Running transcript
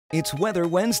It's Weather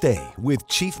Wednesday with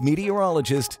Chief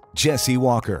Meteorologist Jesse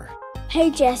Walker. Hey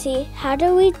Jesse, how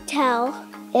do we tell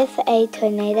if a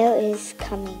tornado is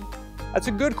coming? That's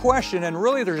a good question, and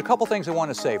really there's a couple things I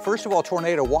want to say. First of all,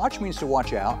 tornado watch means to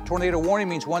watch out. Tornado warning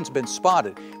means one's been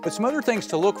spotted. But some other things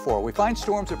to look for. We find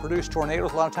storms that produce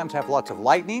tornadoes a lot of times have lots of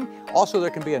lightning. Also, there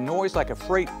can be a noise like a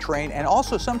freight train, and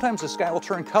also sometimes the sky will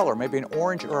turn color, maybe an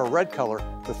orange or a red color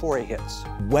before it hits.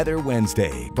 Weather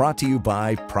Wednesday, brought to you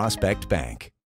by Prospect Bank.